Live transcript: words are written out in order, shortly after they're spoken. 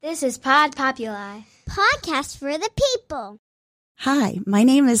This is Pod Populi, podcast for the people. Hi, my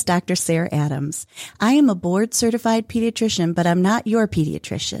name is Dr. Sarah Adams. I am a board-certified pediatrician, but I'm not your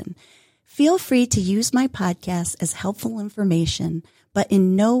pediatrician. Feel free to use my podcast as helpful information, but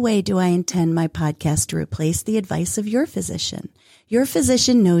in no way do I intend my podcast to replace the advice of your physician. Your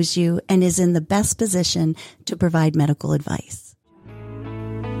physician knows you and is in the best position to provide medical advice.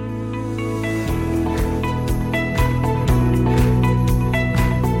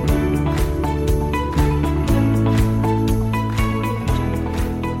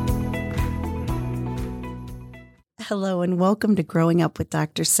 Hello and welcome to Growing Up with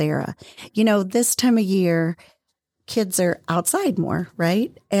Dr. Sarah. You know, this time of year, kids are outside more,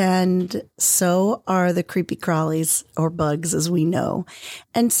 right? And so are the creepy crawlies or bugs, as we know.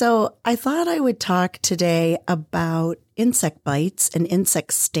 And so I thought I would talk today about insect bites and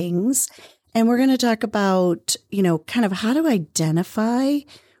insect stings. And we're going to talk about, kind of how to identify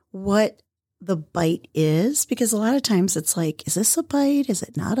what the bite is, because a lot of times it's like, is this a bite? Is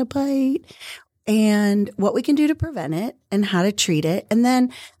it not a bite? And what we can do to prevent it and how to treat it. And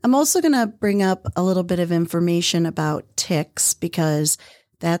then I'm also going to bring up a little bit of information about ticks, because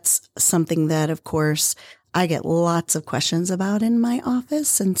that's something that, of course, I get lots of questions about in my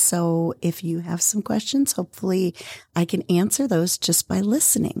office. And so if you have some questions, hopefully I can answer those just by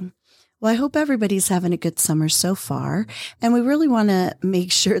listening. Well, I hope everybody's having a good summer so far, and we really want to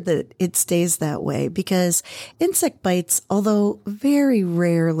make sure that it stays that way, because insect bites, although very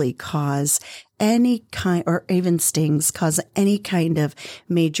rarely cause any kind, or even stings cause any kind of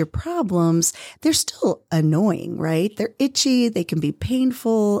major problems, they're still annoying, right? They're itchy, they can be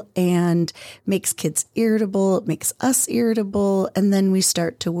painful, and makes kids irritable, it makes us irritable, and then we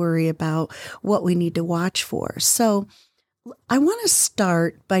start to worry about what we need to watch for. So I want to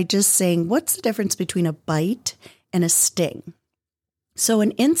start by just saying, what's the difference between a bite and a sting? So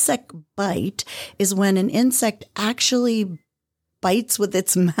an insect bite is when an insect actually bites with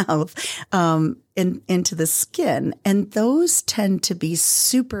its mouth into the skin. And those tend to be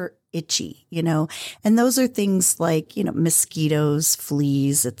super itchy, and those are things like, mosquitoes,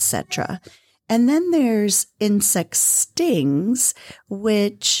 fleas, etc. And then there's insect stings,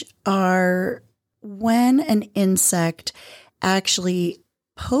 which are when an insect actually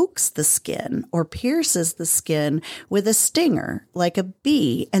pokes the skin or pierces the skin with a stinger, like a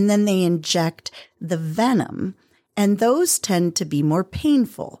bee, and then they inject the venom. And those tend to be more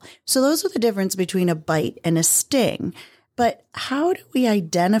painful. So those are the difference between a bite and a sting. But how do we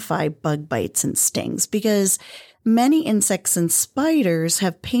identify bug bites and stings? Because many insects and spiders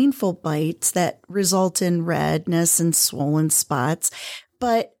have painful bites that result in redness and swollen spots.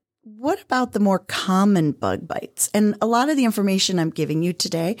 But what about the more common bug bites? And a lot of the information I'm giving you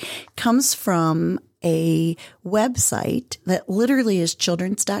today comes from a website that literally is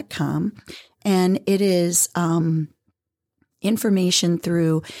children's.com. And it is information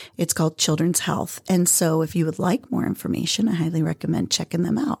through, it's called Children's Health. And so if you would like more information, I highly recommend checking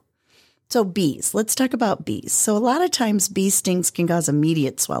them out. So bees, let's talk about bees. So a lot of times bee stings can cause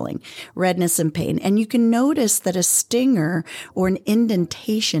immediate swelling, redness, and pain. And you can notice that a stinger or an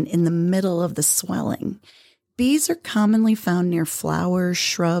indentation in the middle of the swelling. Bees are commonly found near flowers,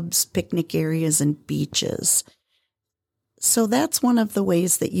 shrubs, picnic areas, and beaches. So that's one of the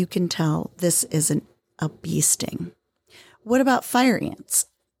ways that you can tell this isn't a bee sting. What about fire ants?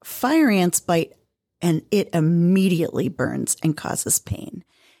 Fire ants bite and it immediately burns and causes pain.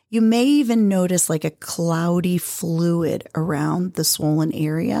 You may even notice like a cloudy fluid around the swollen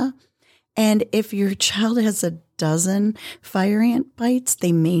area. And if your child has a dozen fire ant bites,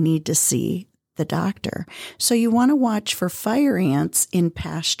 they may need to see the doctor. So you want to watch for fire ants in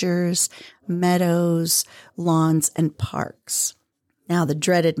pastures, meadows, lawns, and parks. Now, the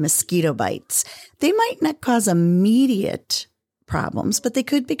dreaded mosquito bites. They might not cause immediate problems, but they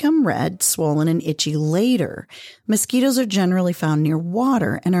could become red, swollen, and itchy later. Mosquitoes are generally found near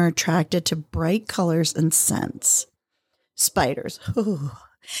water and are attracted to bright colors and scents. Spiders.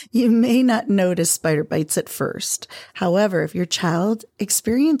 You may not notice spider bites at first. However, if your child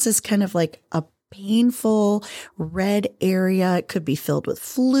experiences kind of like a painful red area, it could be filled with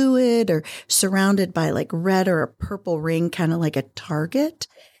fluid or surrounded by like red or a purple ring, kind of like a target,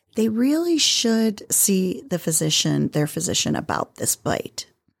 they really should see their physician about this bite.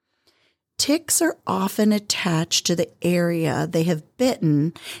 Ticks are often attached to the area they have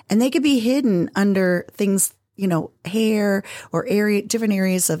bitten, and they could be hidden under things, hair or different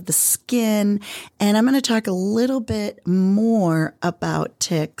areas of the skin. And I'm going to talk a little bit more about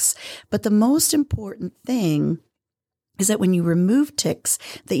ticks, but the most important thing is that when you remove ticks,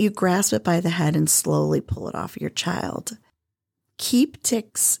 that you grasp it by the head and slowly pull it off your child. keep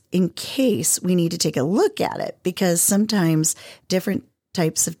ticks in case we need to take a look at it, because sometimes different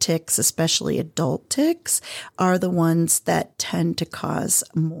types of ticks, especially adult ticks, are the ones that tend to cause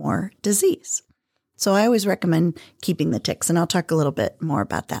more disease. So I always recommend keeping the ticks, and I'll talk a little bit more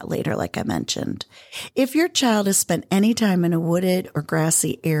about that later, like I mentioned. If your child has spent any time in a wooded or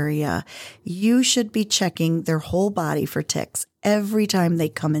grassy area, you should be checking their whole body for ticks every time they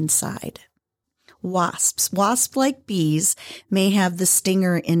come inside. Wasps, like bees, may have the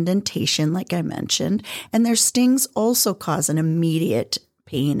stinger indentation, like I mentioned, and their stings also cause an immediate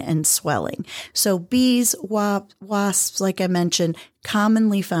pain and swelling. So bees, wasps, like I mentioned,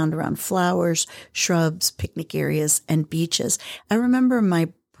 commonly found around flowers, shrubs, picnic areas, and beaches. I remember my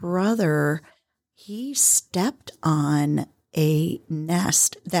brother, he stepped on a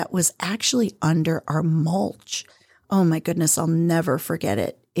nest that was actually under our mulch. Oh my goodness, I'll never forget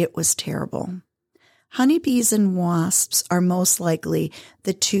it. It was terrible. Honeybees and wasps are most likely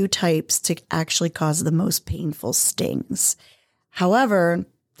the two types to actually cause the most painful stings. However,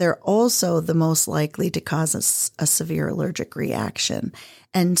 they're also the most likely to cause a severe allergic reaction.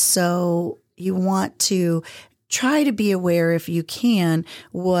 And so you want to try to be aware, if you can,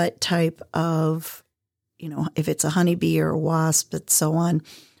 what type of, if it's a honeybee or a wasp and so on,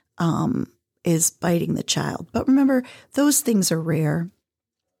 is biting the child. But remember, those things are rare,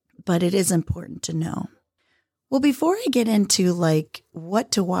 but it is important to know. Well, before I get into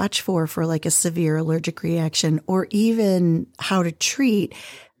what to watch for a severe allergic reaction, or even how to treat,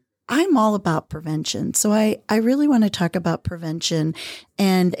 I'm all about prevention. So I really want to talk about prevention.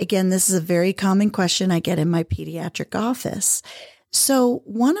 And again, this is a very common question I get in my pediatric office. So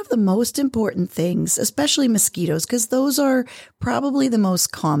one of the most important things, especially mosquitoes, because those are probably the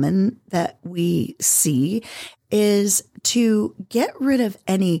most common that we see, is to get rid of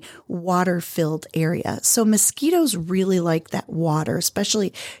any water-filled area. So mosquitoes really like that water,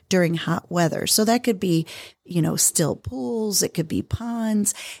 especially during hot weather. So that could be, still pools. It could be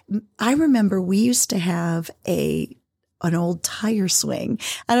ponds. I remember we used to have an old tire swing.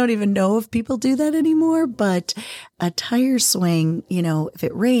 I don't even know if people do that anymore, but a tire swing, if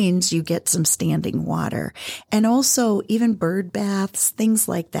it rains, you get some standing water, and also even bird baths, things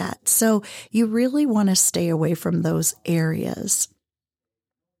like that. So you really want to stay away from those areas.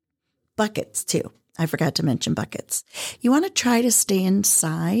 Buckets too. I forgot to mention buckets. You want to try to stay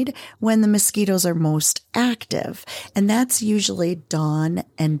inside when the mosquitoes are most active, and that's usually dawn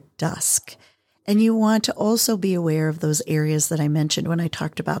and dusk. And you want to also be aware of those areas that I mentioned when I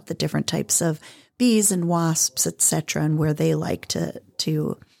talked about the different types of bees and wasps, etc., and where they like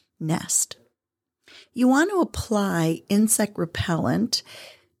to nest. You want to apply insect repellent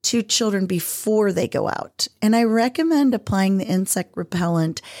to children before they go out. And I recommend applying the insect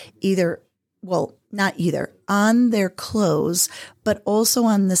repellent not either on their clothes, but also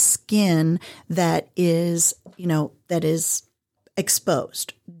on the skin that is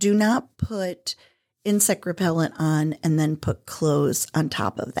exposed. Do not put insect repellent on and then put clothes on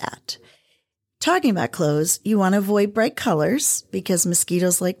top of that. Talking about clothes, you want to avoid bright colors because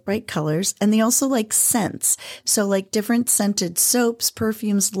mosquitoes like bright colors, and they also like scents. So like different scented soaps,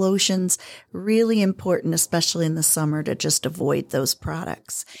 perfumes, lotions, really important, especially in the summer, to just avoid those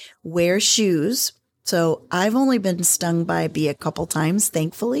products. Wear shoes. So I've only been stung by a bee a couple times,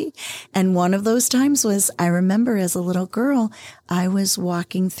 thankfully. And one of those times was, I remember as a little girl, I was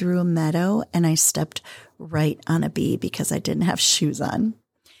walking through a meadow and I stepped right on a bee because I didn't have shoes on.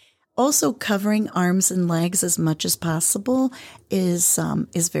 Also, covering arms and legs as much as possible is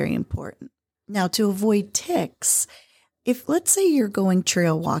very important. Now, to avoid ticks, if let's say you're going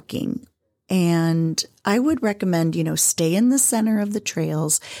trail walking, and I would recommend, stay in the center of the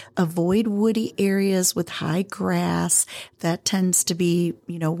trails, avoid woody areas with high grass. That tends to be,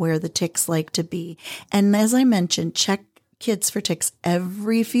 where the ticks like to be. And as I mentioned, check kids for ticks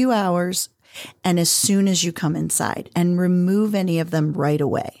every few hours and as soon as you come inside, and remove any of them right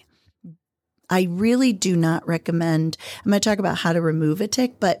away. I really do not recommend, I'm going to talk about how to remove a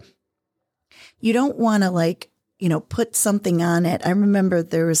tick, but you don't want to put something on it. I remember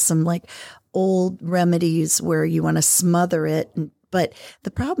there was some old remedies where you want to smother it. But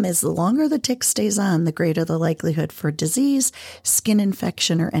the problem is the longer the tick stays on, the greater the likelihood for disease, skin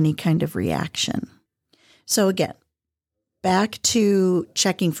infection, or any kind of reaction. So again, back to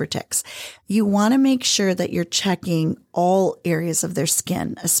checking for ticks. You want to make sure that you're checking all areas of their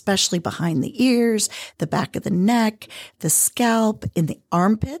skin, especially behind the ears, the back of the neck, the scalp, in the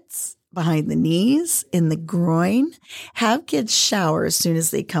armpits, behind the knees, in the groin. Have kids shower as soon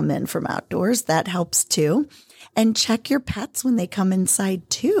as they come in from outdoors. That helps too. And check your pets when they come inside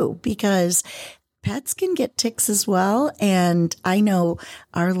too, because pets can get ticks as well. And I know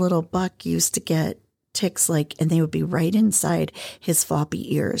our little Buck used to get ticks and they would be right inside his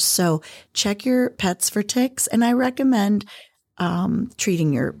floppy ears. So check your pets for ticks. And I recommend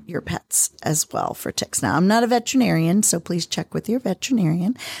treating your pets as well for ticks. Now, I'm not a veterinarian, so please check with your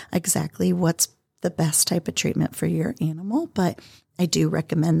veterinarian exactly what's the best type of treatment for your animal. But I do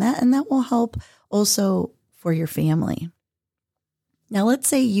recommend that, and that will help also for your family. Now, let's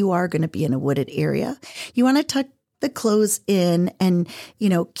say you are going to be in a wooded area. You want to tuck the clothes in and,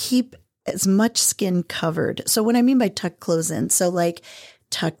 keep as much skin covered. So what I mean by tuck clothes in, so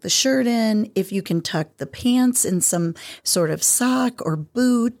tuck the shirt in, if you can tuck the pants in some sort of sock or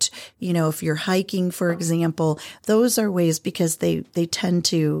boot, if you're hiking, for example, those are ways because they tend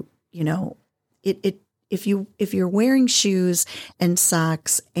to, if you're wearing shoes and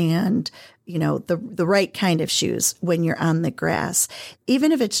socks and, the right kind of shoes when you're on the grass,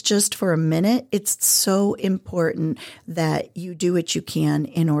 even if it's just for a minute, it's so important that you do what you can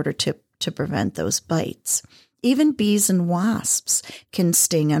in order to prevent those bites. Even bees and wasps can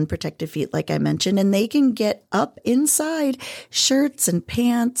sting unprotected feet, like I mentioned, and they can get up inside shirts and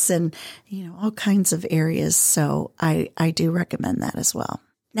pants and, all kinds of areas. So I do recommend that as well.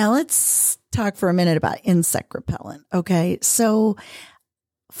 Now let's talk for a minute about insect repellent. Okay. So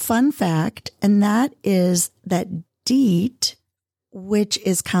fun fact, and that is that DEET, which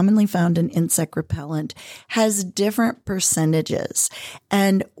is commonly found in insect repellent, has different percentages.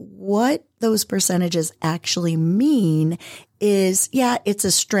 And what those percentages actually mean is, it's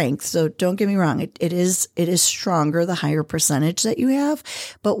a strength. So don't get me wrong. It is stronger, the higher percentage that you have.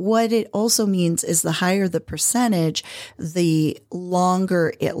 But what it also means is the higher the percentage, the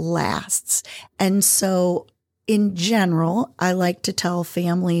longer it lasts. And so in general, I like to tell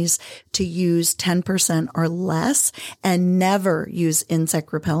families to use 10% or less and never use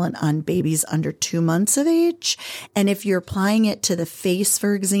insect repellent on babies under 2 months of age. And if you're applying it to the face,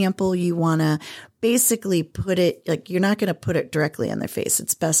 for example, you want to basically put it, you're not going to put it directly on their face.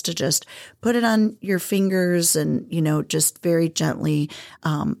 It's best to just put it on your fingers and, just very gently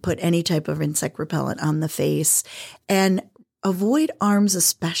put any type of insect repellent on the face. And avoid arms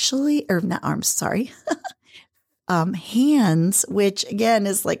especially, or not arms, sorry. Hands, which again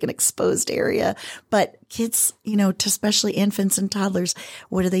is like an exposed area, but kids, especially infants and toddlers,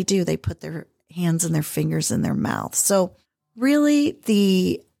 what do? They put their hands and their fingers in their mouth. So really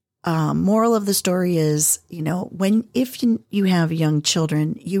the moral of the story is, if you have young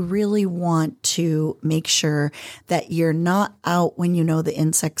children, you really want to make sure that you're not out when the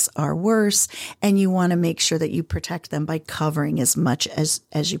insects are worse, and you want to make sure that you protect them by covering as much as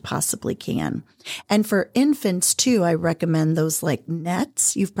you possibly can. And for infants too, I recommend those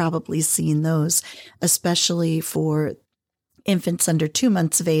nets. You've probably seen those, especially for infants under 2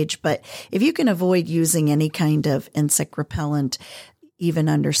 months of age. But if you can avoid using any kind of insect repellent, even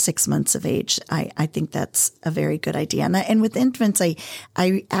under 6 months of age, I think that's a very good idea. And with infants,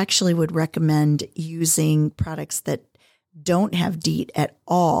 I actually would recommend using products that don't have DEET at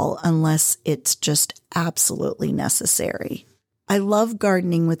all unless it's just absolutely necessary. I love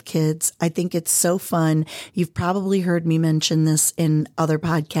gardening with kids. I think it's so fun. You've probably heard me mention this in other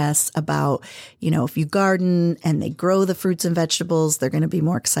podcasts about, if you garden and they grow the fruits and vegetables, they're going to be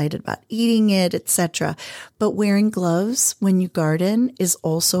more excited about eating it, etc. But wearing gloves when you garden is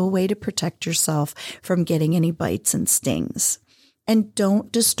also a way to protect yourself from getting any bites and stings. And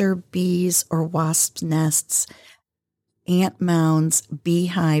don't disturb bees or wasp nests, ant mounds,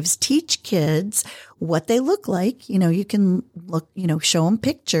 beehives. Teach kids what they look like. You can show them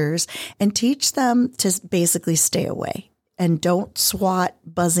pictures and teach them to basically stay away and don't swat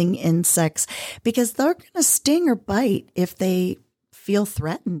buzzing insects because they're going to sting or bite if they feel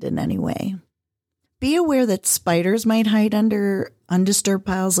threatened in any way. Be aware that spiders might hide under undisturbed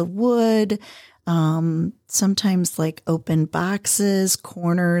piles of wood, sometimes open boxes,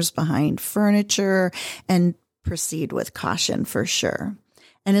 corners behind furniture, and proceed with caution for sure.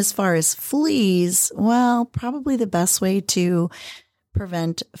 And as far as fleas, well, probably the best way to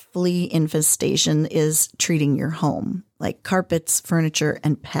prevent flea infestation is treating your home, like carpets, furniture,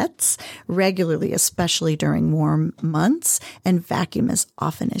 and pets regularly, especially during warm months, and vacuum as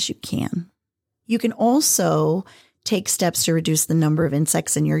often as you can. You can also take steps to reduce the number of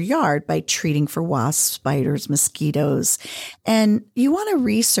insects in your yard by treating for wasps, spiders, mosquitoes. And you want to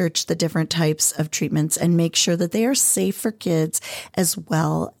research the different types of treatments and make sure that they are safe for kids as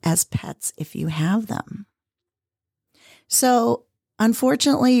well as pets if you have them. So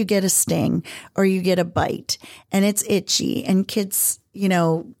unfortunately you get a sting or you get a bite and it's itchy and kids,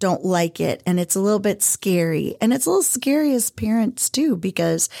 don't like it. And it's a little bit scary. And it's a little scary as parents too,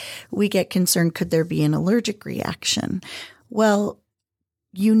 because we get concerned, could there be an allergic reaction? Well,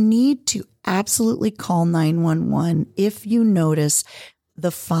 you need to absolutely call 911 if you notice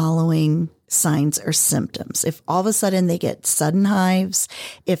the following signs or symptoms. If all of a sudden they get sudden hives,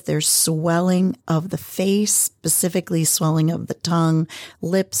 if there's swelling of the face, specifically swelling of the tongue,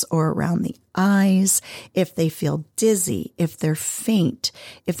 lips, or around the eyes, if they feel dizzy, if they're faint,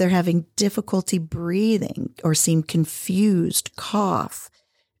 if they're having difficulty breathing or seem confused, cough,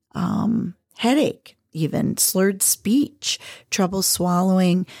 headache, even slurred speech, trouble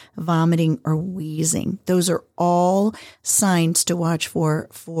swallowing, vomiting, or wheezing. Those are all signs to watch for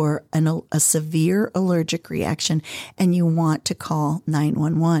a severe allergic reaction, and you want to call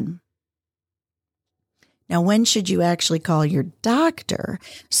 911. Now, when should you actually call your doctor?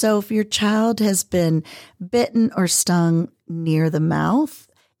 So if your child has been bitten or stung near the mouth,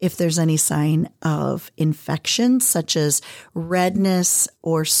 if there's any sign of infection, such as redness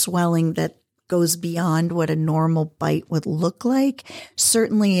or swelling that goes beyond what a normal bite would look like.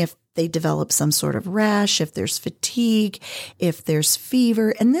 Certainly if they develop some sort of rash, if there's fatigue, if there's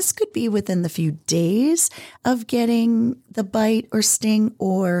fever, and this could be within the few days of getting the bite or sting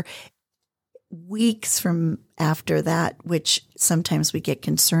or weeks from after that, which sometimes we get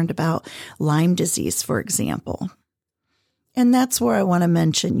concerned about, Lyme disease, for example. And that's where I want to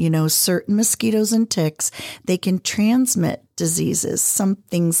mention, certain mosquitoes and ticks, they can transmit diseases, some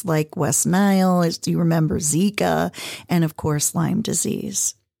things like West Nile, as you remember, Zika, and of course, Lyme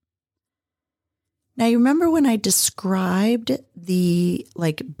disease. Now, you remember when I described the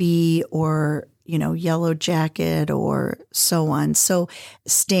bee or, yellow jacket or so on. So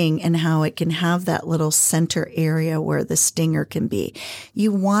sting and how it can have that little center area where the stinger can be.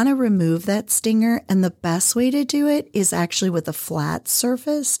 You want to remove that stinger. And the best way to do it is actually with a flat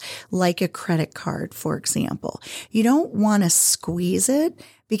surface, like a credit card, for example. You don't want to squeeze it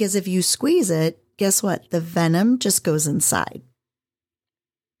because if you squeeze it, guess what? The venom just goes inside.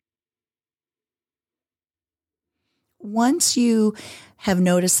 Once you have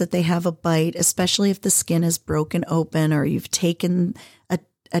noticed that they have a bite, especially if the skin is broken open or you've taken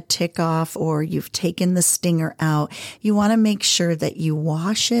a tick off or you've taken the stinger out, you want to make sure that you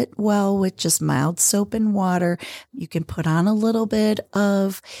wash it well with just mild soap and water. You can put on a little bit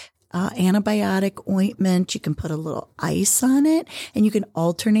of antibiotic ointment. You can put a little ice on it and you can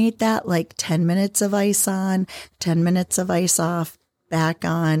alternate that, like 10 minutes of ice on, 10 minutes of ice off, back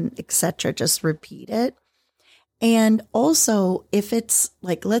on, etc. Just repeat it. And also, if it's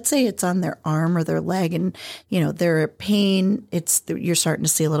let's say it's on their arm or their leg and, they're in pain, you're starting to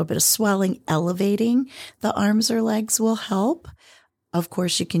see a little bit of swelling, elevating the arms or legs will help. Of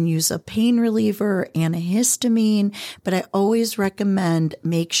course, you can use a pain reliever, antihistamine, but I always recommend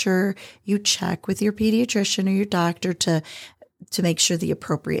make sure you check with your pediatrician or your doctor to make sure the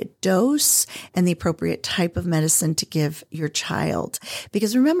appropriate dose and the appropriate type of medicine to give your child.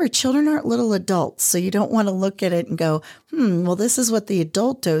 Because remember, children aren't little adults, so you don't want to look at it and go, well, this is what the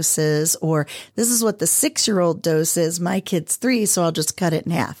adult dose is, or this is what the 6-year-old dose is. My kid's 3, so I'll just cut it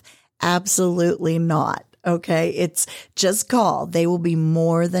in half. Absolutely not. Okay. It's just call. They will be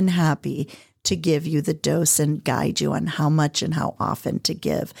more than happy to give you the dose and guide you on how much and how often to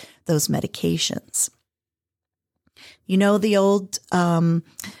give those medications. The old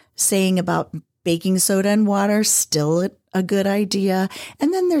saying about baking soda and water, still a good idea.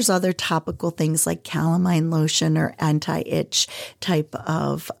 And then there's other topical things like calamine lotion or anti-itch type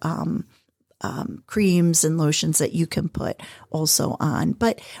of creams and lotions that you can put also on.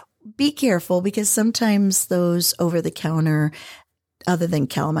 But be careful because sometimes those over-the-counter, other than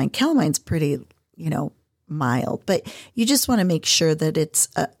calamine's pretty, mild. But you just want to make sure that it's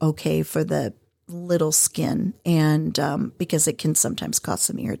okay for the little skin and because it can sometimes cause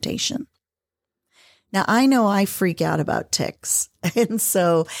some irritation. Now, I know I freak out about ticks. And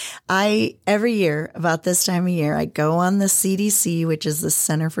so every year about this time of year, I go on the CDC, which is the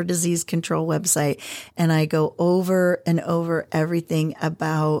Center for Disease Control website, and I go over and over everything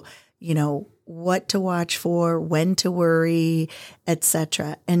about, what to watch for, when to worry,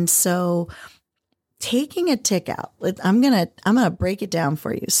 etc. And so taking a tick out, I'm going to break it down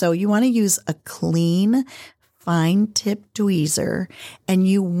for you. So you want to use a clean, fine tip tweezer and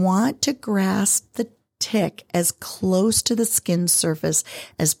you want to grasp the tick as close to the skin surface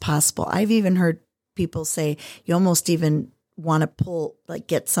as possible. I've even heard people say you almost even want to pull,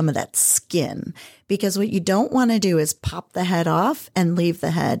 get some of that skin, because what you don't want to do is pop the head off and leave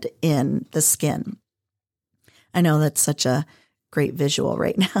the head in the skin. I know that's such a great visual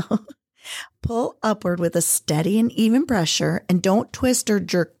right now. Pull upward with a steady and even pressure, and don't twist or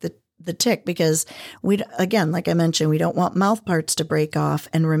jerk the tick, because again, like I mentioned, we don't want mouth parts to break off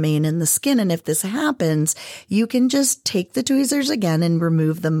and remain in the skin. And if this happens, you can just take the tweezers again and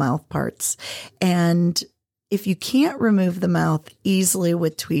remove the mouth parts. And if you can't remove the mouth easily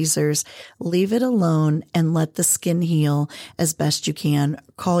with tweezers, leave it alone and let the skin heal as best you can.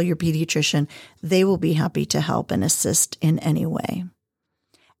 Call your pediatrician. They will be happy to help and assist in any way.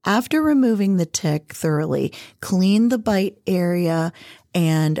 After removing the tick thoroughly, clean the bite area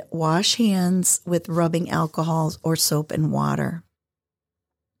and wash hands with rubbing alcohol or soap and water.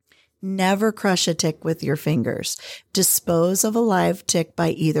 Never crush a tick with your fingers. Dispose of a live tick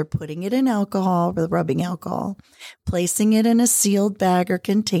by either putting it in alcohol with rubbing alcohol, placing it in a sealed bag or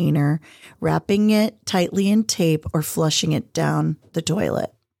container, wrapping it tightly in tape, or flushing it down the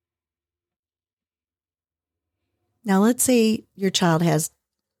toilet. Now, let's say your child has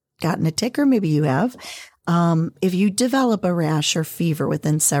gotten a tick, or maybe you have. If you develop a rash or fever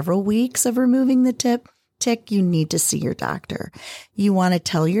within several weeks of removing the tick, you need to see your doctor. You want to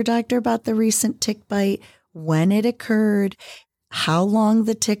tell your doctor about the recent tick bite, when it occurred, how long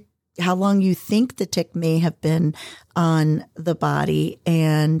you think the tick may have been on the body,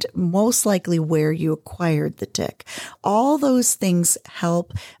 and most likely where you acquired the tick. All those things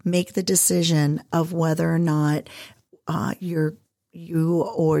help make the decision of whether or not you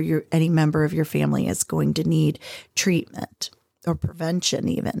or any member of your family is going to need treatment or prevention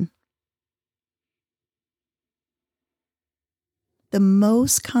even. The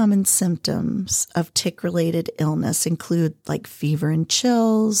most common symptoms of tick-related illness include like fever and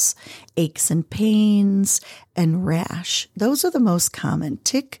chills, aches and pains, and rash. Those are the most common.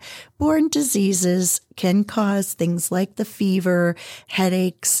 Tick-borne diseases can cause things like the fever,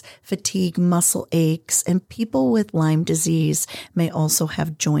 headaches, fatigue, muscle aches, and people with Lyme disease may also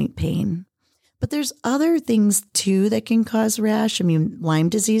have joint pain. But there's other things too that can cause rash. I mean, Lyme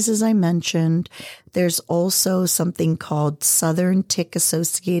disease, as I mentioned. There's also something called Southern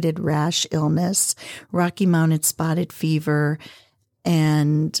Tick-Associated Rash Illness, Rocky Mountain Spotted Fever,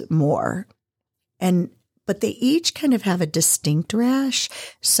 and more. But they each kind of have a distinct rash.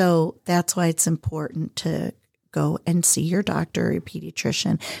 So that's why it's important to go and see your doctor or your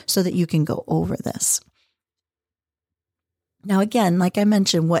pediatrician so that you can go over this. Now, again, like I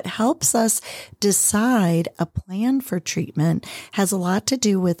mentioned, what helps us decide a plan for treatment has a lot to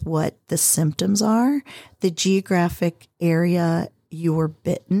do with what the symptoms are, the geographic area you were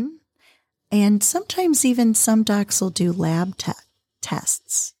bitten, and sometimes even some docs will do lab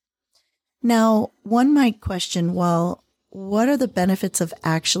tests. Now, one might question, well, what are the benefits of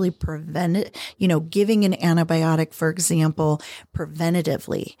actually giving an antibiotic, for example,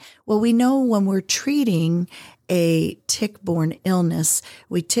 preventatively? Well, we know when we're treating a tick-borne illness,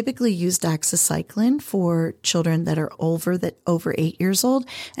 we typically use doxycycline for children that are over 8 years old,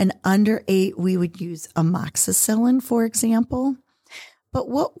 and under 8, we would use amoxicillin, for example. But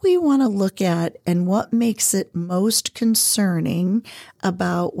what we want to look at and what makes it most concerning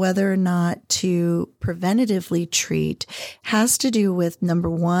about whether or not to preventatively treat has to do with, number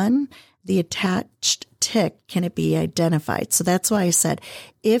one, the attached tick. Can it be identified? So that's why I said,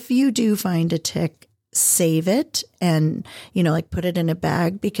 if you do find a tick, save it and, put it in a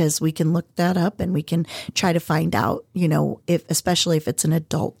bag, because we can look that up and we can try to find out, especially if it's an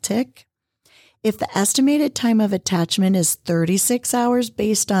adult tick. If the estimated time of attachment is 36 hours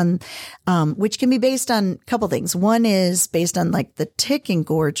based on, which can be based on a couple things. One is based on like the tick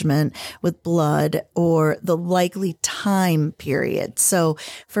engorgement with blood or the likely time period. So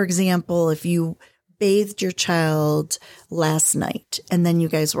for example, if you bathed your child last night and then you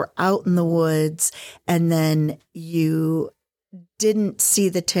guys were out in the woods and then you didn't see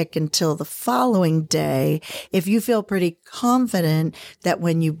the tick until the following day, if you feel pretty confident that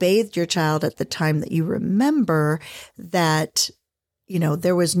when you bathed your child at the time that you remember that,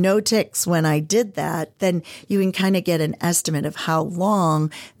 there was no ticks when I did that, then you can kind of get an estimate of how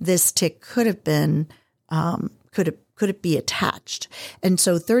long this tick could have been, could it be attached. And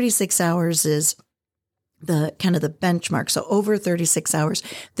so 36 hours is the kind of the benchmark. So over 36 hours,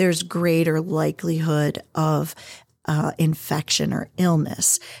 there's greater likelihood of infection or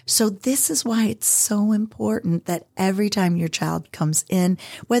illness. So this is why it's so important that every time your child comes in,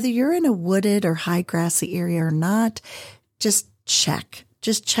 whether you're in a wooded or high grassy area or not, just check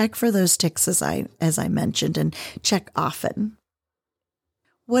for those ticks as I mentioned, and check often.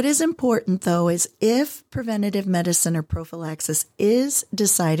 What is important though is if preventative medicine or prophylaxis is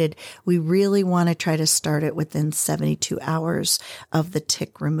decided, we really want to try to start it within 72 hours of the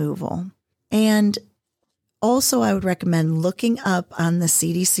tick removal. And Also, I would recommend looking up on the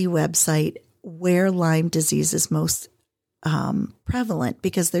CDC website where Lyme disease is most prevalent,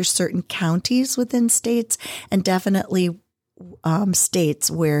 because there's certain counties within states and definitely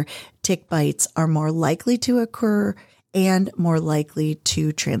states where tick bites are more likely to occur and more likely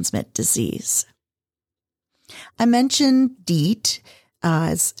to transmit disease. I mentioned DEET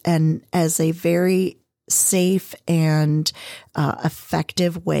as a very safe and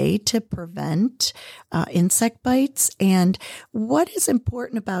effective way to prevent insect bites. And what is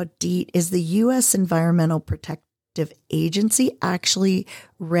important about DEET is the U.S. Environmental Protective Agency actually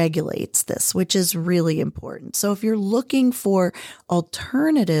regulates this, which is really important. So if you're looking for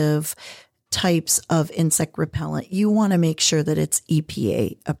alternative types of insect repellent, you want to make sure that it's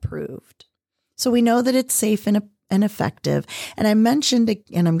EPA approved. So we know that it's safe and effective. And I mentioned,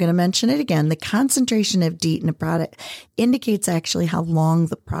 and I'm going to mention it again, the concentration of DEET in a product indicates actually how long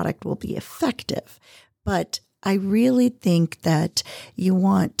the product will be effective. But I really think that you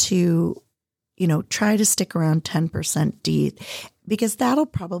want to, try to stick around 10% DEET, because that'll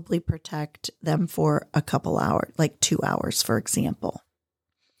probably protect them for a couple hours, like 2 hours, for example.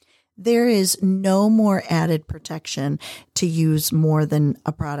 There is no more added protection to use more than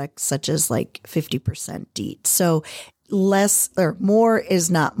a product such as like 50% DEET. So less or more is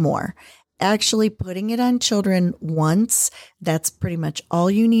not more. Actually putting it on children once, that's pretty much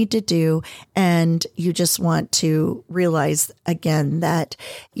all you need to do. And you just want to realize again that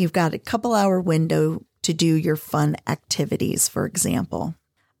you've got a couple hour window to do your fun activities, for example.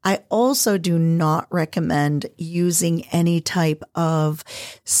 I also do not recommend using any type of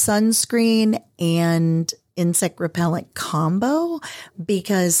sunscreen and insect repellent combo,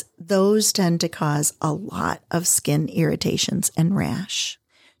 because those tend to cause a lot of skin irritations and rash.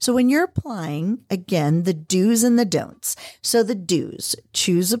 So when you're applying, again, the do's and the don'ts. So the do's: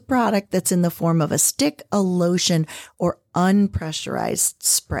 choose a product that's in the form of a stick, a lotion, or unpressurized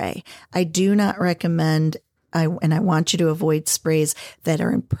spray. I do not recommend I want you to avoid sprays that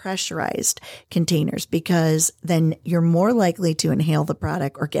are in pressurized containers, because then you're more likely to inhale the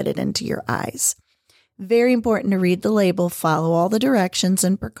product or get it into your eyes. Very important to read the label, follow all the directions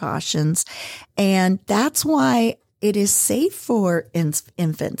and precautions. And that's why it is safe for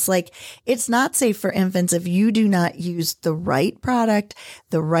infants. Like, it's not safe for infants if you do not use the right product,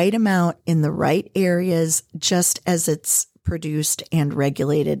 the right amount in the right areas, just as it's produced and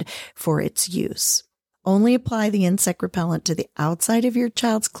regulated for its use. Only apply the insect repellent to the outside of your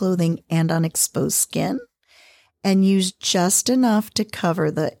child's clothing and on exposed skin, and use just enough to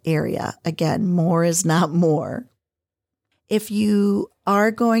cover the area. Again, more is not more. If you are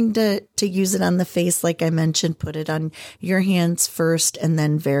going to use it on the face, like I mentioned, put it on your hands first and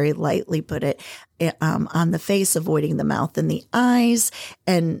then very lightly put it on the face, avoiding the mouth and the eyes.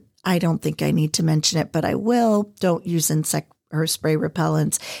 And I don't think I need to mention it, but I will. Don't use insect or spray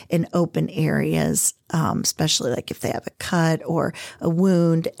repellents in open areas, especially like if they have a cut or a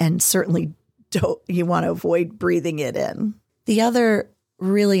wound, and certainly you want to avoid breathing it in. The other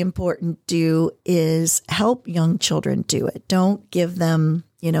really important do is help young children do it. Don't give them,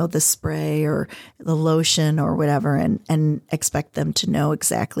 the spray or the lotion or whatever and expect them to know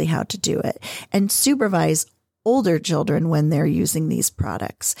exactly how to do it. And supervise older children when they're using these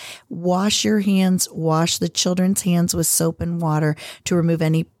products. Wash your hands, wash the children's hands with soap and water to remove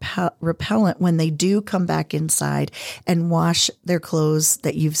any repellent when they do come back inside, and wash their clothes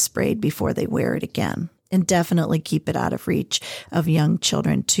that you've sprayed before they wear it again. And definitely keep it out of reach of young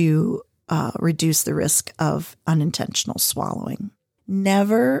children to reduce the risk of unintentional swallowing.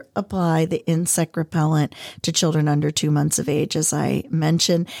 Never apply the insect repellent to children under 2 months of age, as I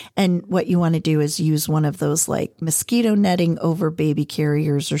mentioned. And what you want to do is use one of those like mosquito netting over baby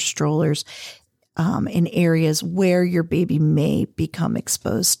carriers or strollers in areas where your baby may become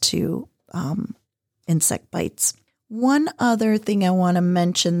exposed to insect bites. One other thing I want to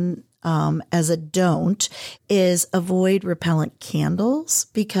mention as a don't is avoid repellent candles,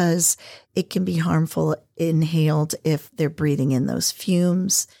 because it can be harmful inhaled if they're breathing in those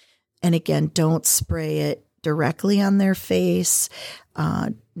fumes. And again, don't spray it directly on their face,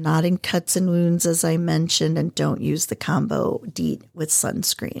 not in cuts and wounds, as I mentioned, and don't use the combo DEET with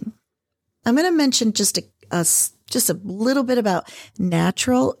sunscreen. I'm going to mention just a little bit about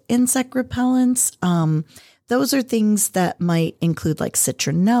natural insect repellents. Those are things that might include like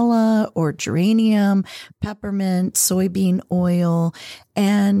citronella or geranium, peppermint, soybean oil,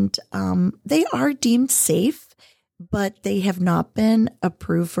 and they are deemed safe, but they have not been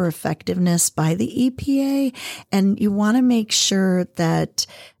approved for effectiveness by the EPA. And you want to make sure that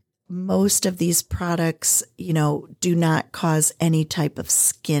most of these products, do not cause any type of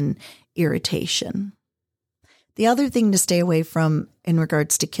skin irritation. The other thing to stay away from in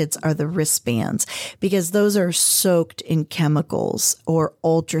regards to kids are the wristbands, because those are soaked in chemicals or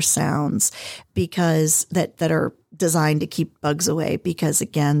ultrasounds because that are designed to keep bugs away, because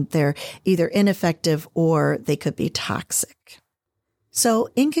again, they're either ineffective or they could be toxic. So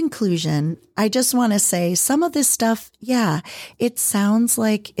in conclusion, I just want to say some of this stuff, yeah, it sounds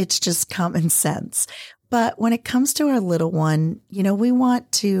like it's just common sense. But when it comes to our little one, we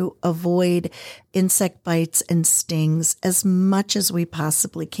want to avoid insect bites and stings as much as we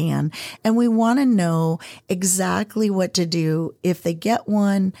possibly can. And we want to know exactly what to do if they get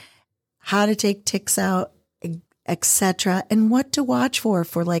one, how to take ticks out, etc., and what to watch for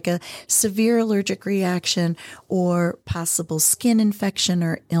like a severe allergic reaction or possible skin infection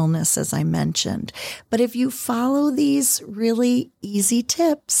or illness, as I mentioned. But if you follow these really easy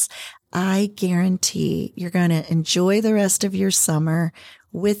tips, I guarantee you're going to enjoy the rest of your summer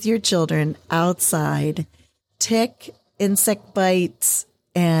with your children outside, tick, insect bites,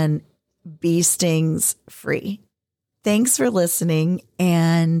 and bee stings free. Thanks for listening,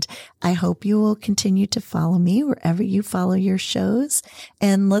 and I hope you will continue to follow me wherever you follow your shows,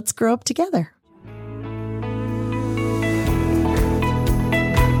 and let's grow up together.